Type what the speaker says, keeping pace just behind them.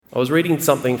I was reading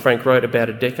something Frank wrote about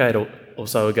a decade or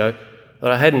so ago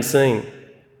that I hadn't seen.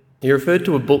 He referred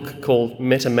to a book called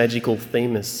Metamagical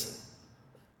Themis.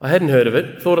 I hadn't heard of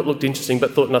it, thought it looked interesting,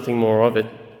 but thought nothing more of it.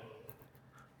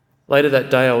 Later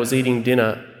that day, I was eating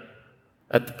dinner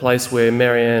at the place where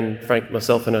Marianne, Frank,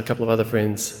 myself and a couple of other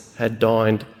friends had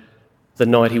dined the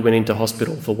night he went into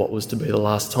hospital for what was to be the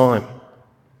last time.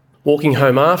 Walking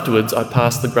home afterwards, I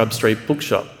passed the Grub Street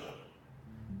bookshop.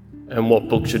 And what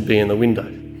book should be in the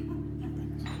window?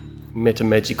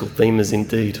 Metamagical Themis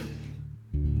indeed.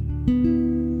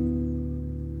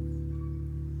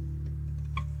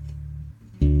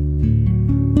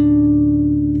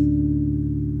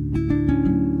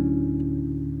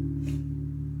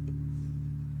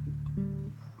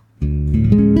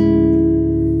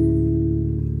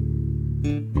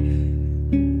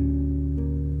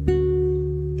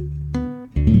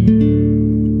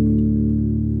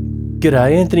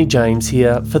 G'day, Anthony James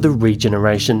here for The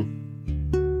Regeneration.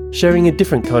 Sharing a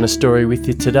different kind of story with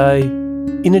you today,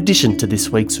 in addition to this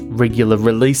week's regular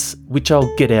release, which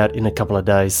I'll get out in a couple of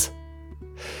days.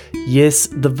 Yes,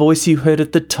 the voice you heard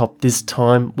at the top this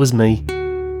time was me.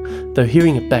 Though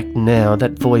hearing it back now,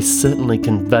 that voice certainly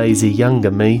conveys a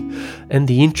younger me, and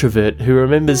the introvert who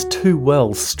remembers too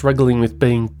well struggling with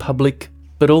being public,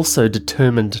 but also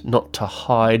determined not to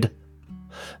hide.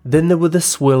 Then there were the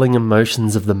swirling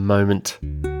emotions of the moment.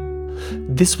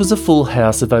 This was a full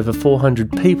house of over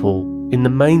 400 people in the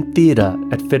main theatre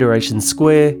at Federation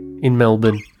Square in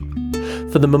Melbourne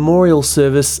for the memorial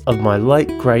service of my late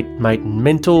great mate and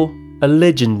mentor, a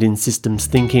legend in systems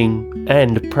thinking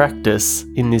and practice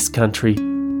in this country,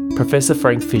 Professor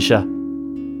Frank Fisher.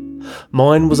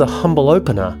 Mine was a humble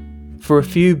opener for a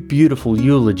few beautiful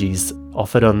eulogies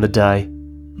offered on the day.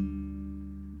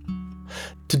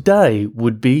 Today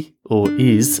would be, or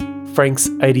is, Frank's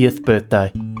 80th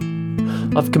birthday.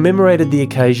 I've commemorated the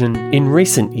occasion in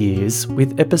recent years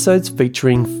with episodes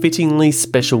featuring fittingly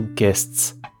special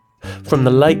guests, from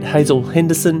the late Hazel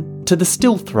Henderson to the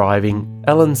still thriving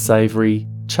Alan Savory,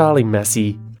 Charlie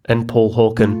Massey and Paul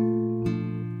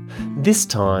Hawken. This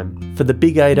time, for the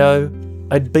Big 8-0,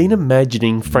 I'd been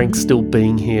imagining Frank still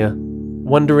being here,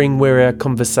 wondering where our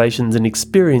conversations and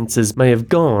experiences may have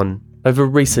gone over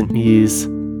recent years.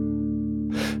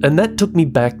 And that took me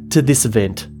back to this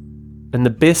event, and the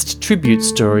best tribute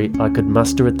story I could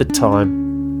muster at the time.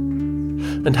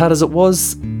 And hard as it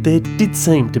was, there did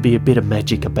seem to be a bit of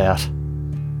magic about.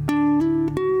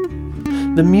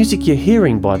 The music you're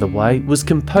hearing, by the way, was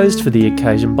composed for the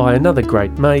occasion by another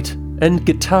great mate and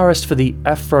guitarist for the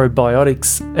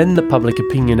Afrobiotics and the Public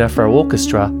Opinion Afro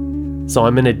Orchestra,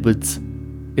 Simon Edwards.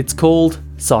 It's called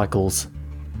Cycles.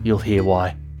 You'll hear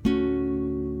why.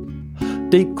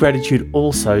 Deep gratitude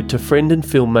also to friend and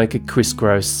filmmaker Chris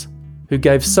Gross, who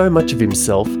gave so much of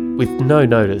himself, with no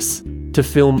notice, to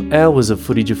film hours of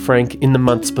footage of Frank in the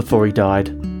months before he died.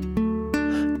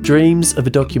 Dreams of a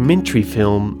documentary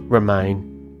film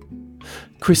remain.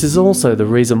 Chris is also the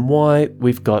reason why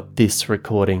we've got this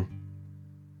recording.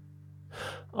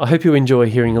 I hope you enjoy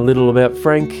hearing a little about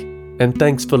Frank, and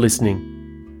thanks for listening.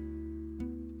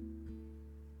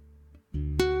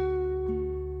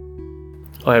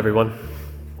 Hi everyone.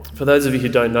 For those of you who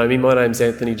don't know me, my name's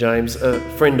Anthony James, a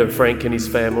friend of Frank and his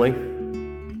family,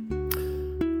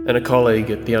 and a colleague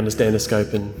at the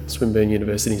Understandoscope and Swinburne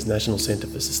University's National Centre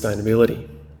for Sustainability.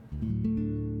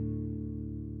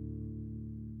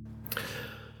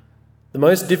 The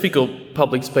most difficult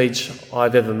public speech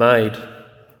I've ever made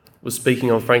was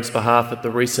speaking on Frank's behalf at the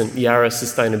recent Yarra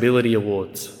Sustainability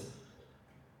Awards.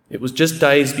 It was just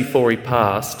days before he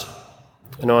passed,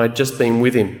 and I had just been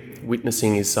with him,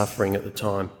 witnessing his suffering at the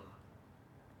time.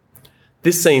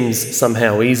 This seems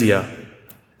somehow easier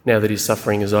now that his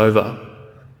suffering is over.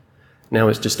 Now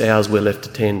it's just ours we're left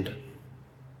to tend.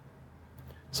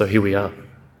 So here we are.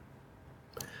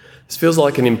 This feels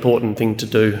like an important thing to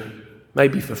do,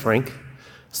 maybe for Frank,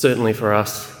 certainly for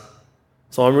us.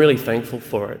 So I'm really thankful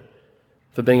for it,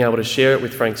 for being able to share it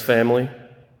with Frank's family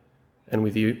and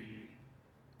with you.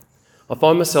 I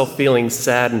find myself feeling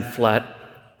sad and flat,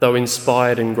 though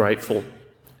inspired and grateful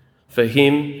for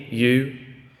him, you,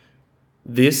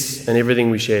 this and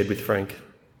everything we shared with Frank.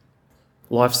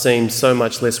 Life seems so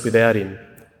much less without him,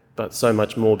 but so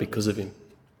much more because of him.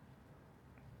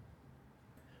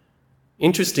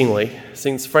 Interestingly,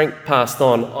 since Frank passed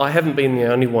on, I haven't been the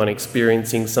only one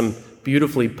experiencing some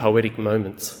beautifully poetic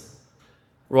moments.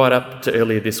 Right up to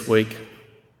earlier this week,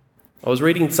 I was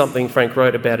reading something Frank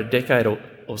wrote about a decade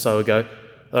or so ago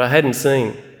that I hadn't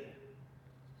seen.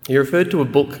 He referred to a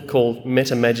book called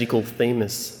Metamagical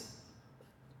Themis.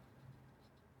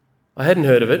 I hadn't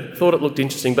heard of it, thought it looked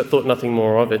interesting, but thought nothing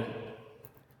more of it.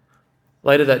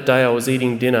 Later that day I was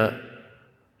eating dinner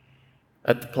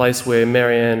at the place where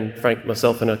Marianne, Frank,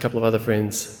 myself and a couple of other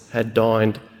friends had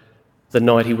dined the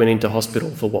night he went into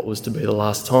hospital for what was to be the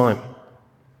last time.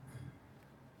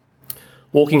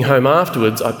 Walking home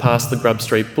afterwards, I passed the Grub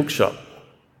Street bookshop.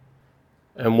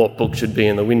 And what book should be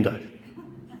in the window?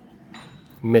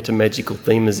 Metamagical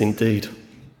Themas indeed.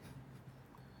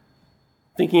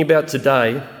 Thinking about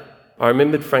today, I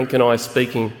remembered Frank and I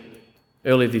speaking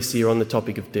earlier this year on the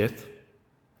topic of death.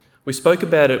 We spoke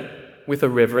about it with a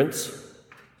reverence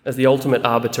as the ultimate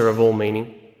arbiter of all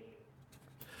meaning,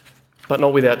 but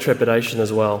not without trepidation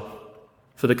as well,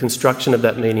 for the construction of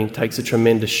that meaning takes a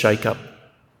tremendous shake-up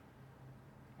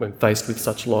when faced with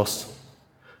such loss.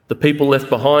 The people left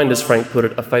behind, as Frank put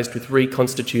it, are faced with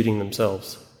reconstituting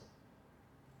themselves.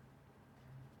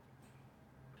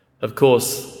 Of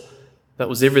course, that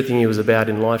was everything he was about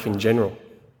in life in general,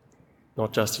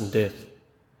 not just in death.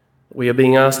 We are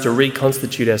being asked to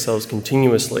reconstitute ourselves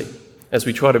continuously as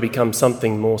we try to become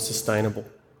something more sustainable.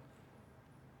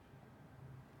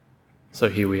 So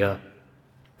here we are,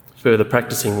 further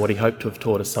practicing what he hoped to have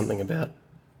taught us something about.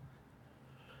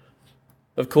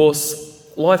 Of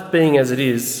course, life being as it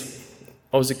is,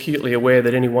 I was acutely aware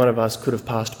that any one of us could have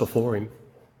passed before him.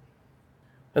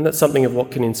 And that's something of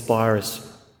what can inspire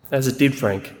us, as it did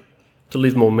Frank, to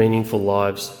live more meaningful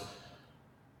lives.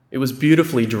 It was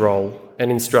beautifully droll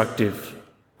and instructive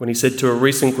when he said to a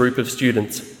recent group of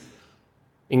students,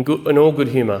 in all good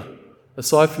humour,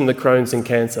 aside from the Crohn's and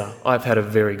cancer, I've had a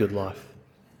very good life.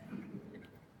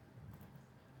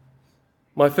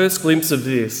 My first glimpse of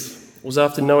this was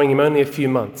after knowing him only a few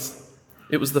months.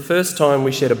 It was the first time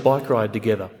we shared a bike ride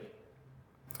together.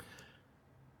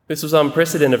 This was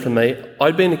unprecedented for me.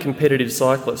 I'd been a competitive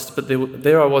cyclist, but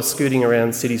there I was scooting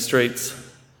around city streets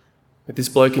with this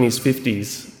bloke in his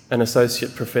 50s, an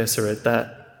associate professor at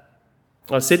that.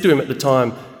 I said to him at the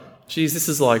time, geez, this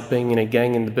is like being in a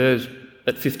gang in the Burbs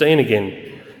at 15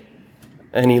 again.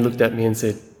 And he looked at me and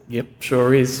said, yep,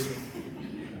 sure is.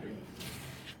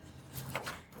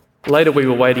 Later we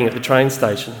were waiting at the train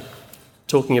station,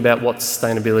 talking about what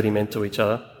sustainability meant to each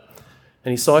other,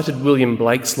 and he cited William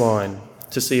Blake's line,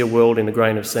 to see a world in a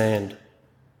grain of sand.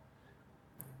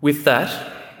 With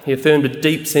that, he affirmed a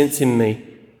deep sense in me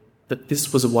that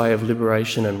this was a way of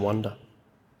liberation and wonder.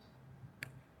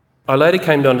 I later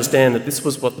came to understand that this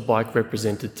was what the bike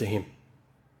represented to him.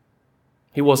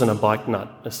 He wasn't a bike nut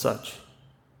as such.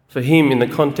 For him, in the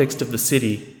context of the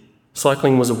city,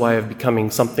 cycling was a way of becoming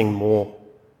something more,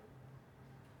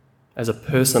 as a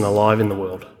person alive in the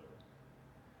world.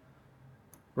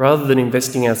 Rather than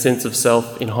investing our sense of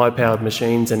self in high-powered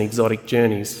machines and exotic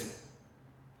journeys,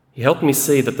 he helped me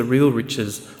see that the real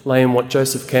riches lay in what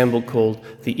Joseph Campbell called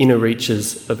the inner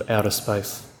reaches of outer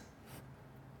space,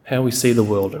 how we see the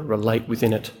world and relate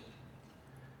within it.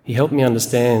 He helped me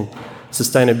understand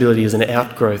sustainability as an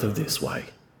outgrowth of this way,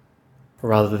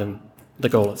 rather than the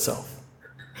goal itself.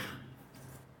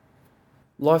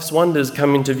 Life's wonders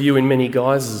come into view in many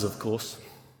guises, of course.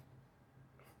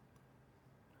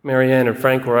 Marianne and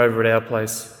Frank were over at our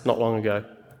place not long ago.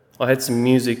 I had some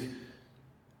music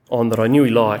on that I knew he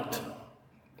liked,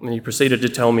 and he proceeded to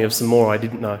tell me of some more I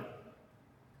didn't know.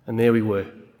 And there we were,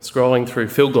 scrolling through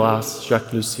Phil Glass,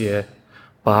 Jacques Lussier,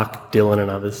 Bach, Dylan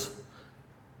and others,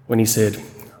 when he said,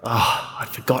 I'd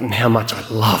forgotten how much I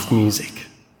love music.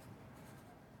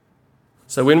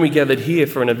 So when we gathered here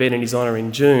for an event in his honour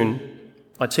in June,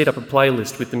 I teed up a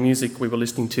playlist with the music we were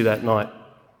listening to that night.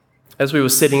 As we were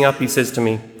setting up, he says to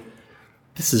me,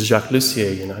 this is Jacques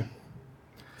Lussier, you know.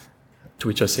 To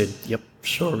which I said, yep,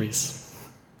 sure is.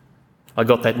 I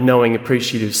got that knowing,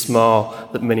 appreciative smile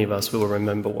that many of us will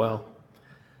remember well.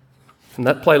 And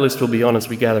that playlist will be on as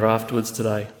we gather afterwards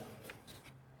today.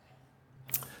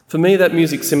 For me, that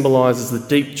music symbolises the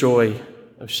deep joy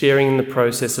of sharing in the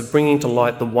process of bringing to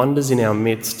light the wonders in our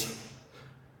midst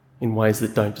in ways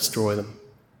that don't destroy them.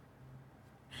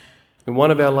 In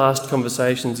one of our last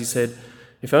conversations, he said,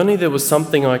 if only there was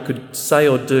something I could say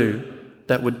or do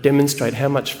that would demonstrate how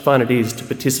much fun it is to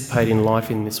participate in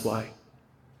life in this way.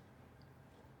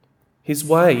 His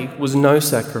way was no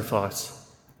sacrifice,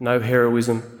 no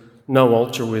heroism, no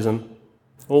altruism,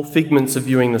 all figments of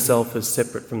viewing the self as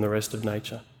separate from the rest of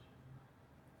nature.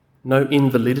 No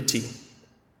invalidity,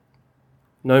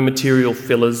 no material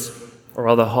fillers or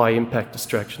other high-impact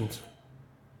distractions,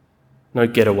 no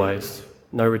getaways,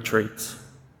 no retreats,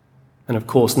 and of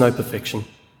course no perfection,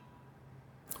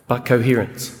 but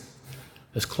coherence,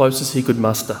 as close as he could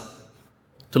muster,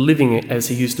 to living, as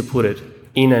he used to put it,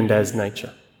 in and as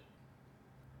nature.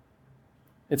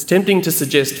 It's tempting to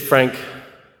suggest Frank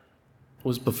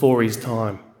was before his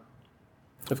time,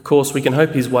 Of course, we can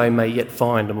hope his way may yet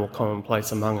find a more common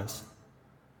place among us.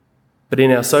 But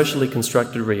in our socially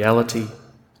constructed reality,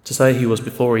 to say he was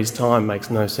before his time makes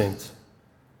no sense.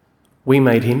 We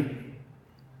made him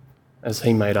as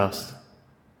he made us.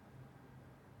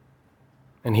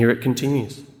 And here it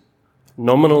continues,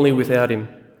 nominally without him,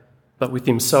 but with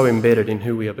him so embedded in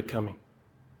who we are becoming.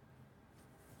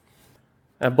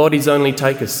 Our bodies only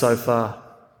take us so far.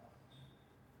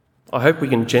 I hope we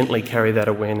can gently carry that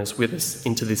awareness with us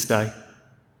into this day,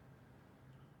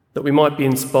 that we might be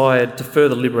inspired to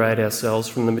further liberate ourselves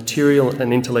from the material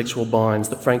and intellectual binds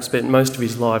that Frank spent most of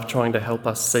his life trying to help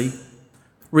us see,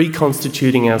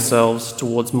 reconstituting ourselves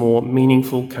towards more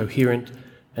meaningful, coherent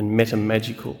and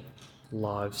metamagical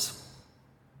lives.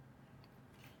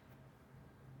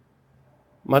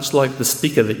 Much like the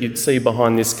sticker that you'd see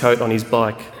behind this coat on his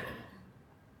bike,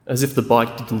 as if the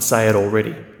bike didn't say it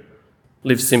already.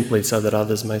 Live simply so that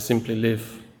others may simply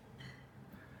live.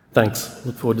 Thanks.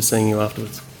 Look forward to seeing you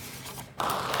afterwards.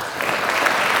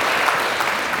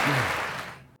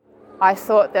 I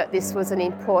thought that this was an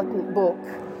important book,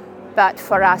 but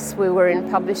for us, we were in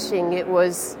publishing, it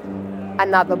was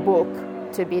another book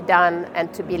to be done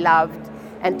and to be loved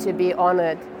and to be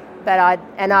honoured. But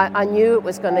I knew it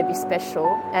was going to be special,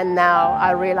 and now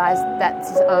I realise that's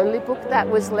his only book that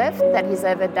was left that he's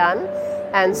ever done,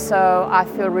 and so I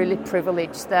feel really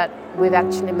privileged that we've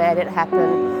actually made it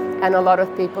happen. And a lot of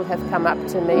people have come up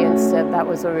to me and said that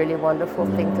was a really wonderful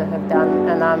thing to have done,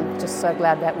 and I'm just so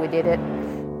glad that we did it.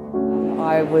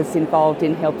 I was involved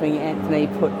in helping Anthony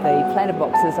put the planter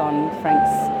boxes on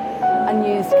Frank's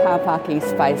unused car parking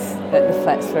space at the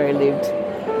flats where he lived,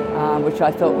 which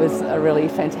I thought was a really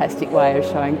fantastic way of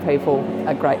showing people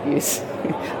a great use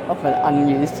of an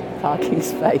unused parking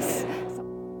space.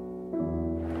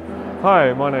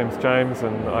 Hi, my name's James,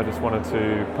 and I just wanted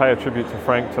to pay a tribute to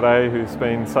Frank today, who's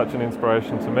been such an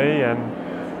inspiration to me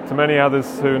and to many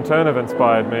others who in turn have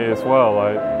inspired me as well.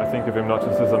 I think of him not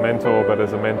just as a mentor, but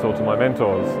as a mentor to my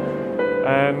mentors.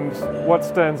 And what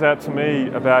stands out to me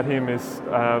about him is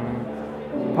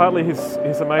partly his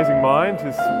amazing mind,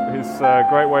 his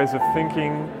great ways of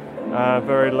thinking,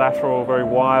 very lateral, very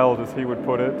wild as he would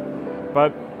put it,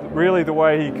 but really the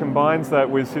way he combines that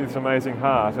with his amazing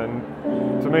heart. And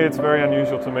to me it's very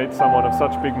unusual to meet someone of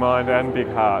such big mind and big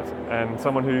heart, and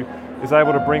someone who is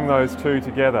able to bring those two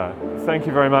together. Thank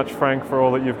you very much, Frank, for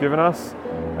all that you've given us,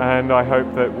 and I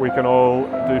hope that we can all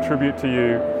do tribute to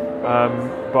you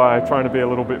by trying to be a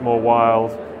little bit more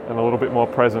wild and a little bit more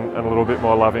present and a little bit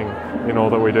more loving in all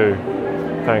that we do.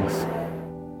 Thanks.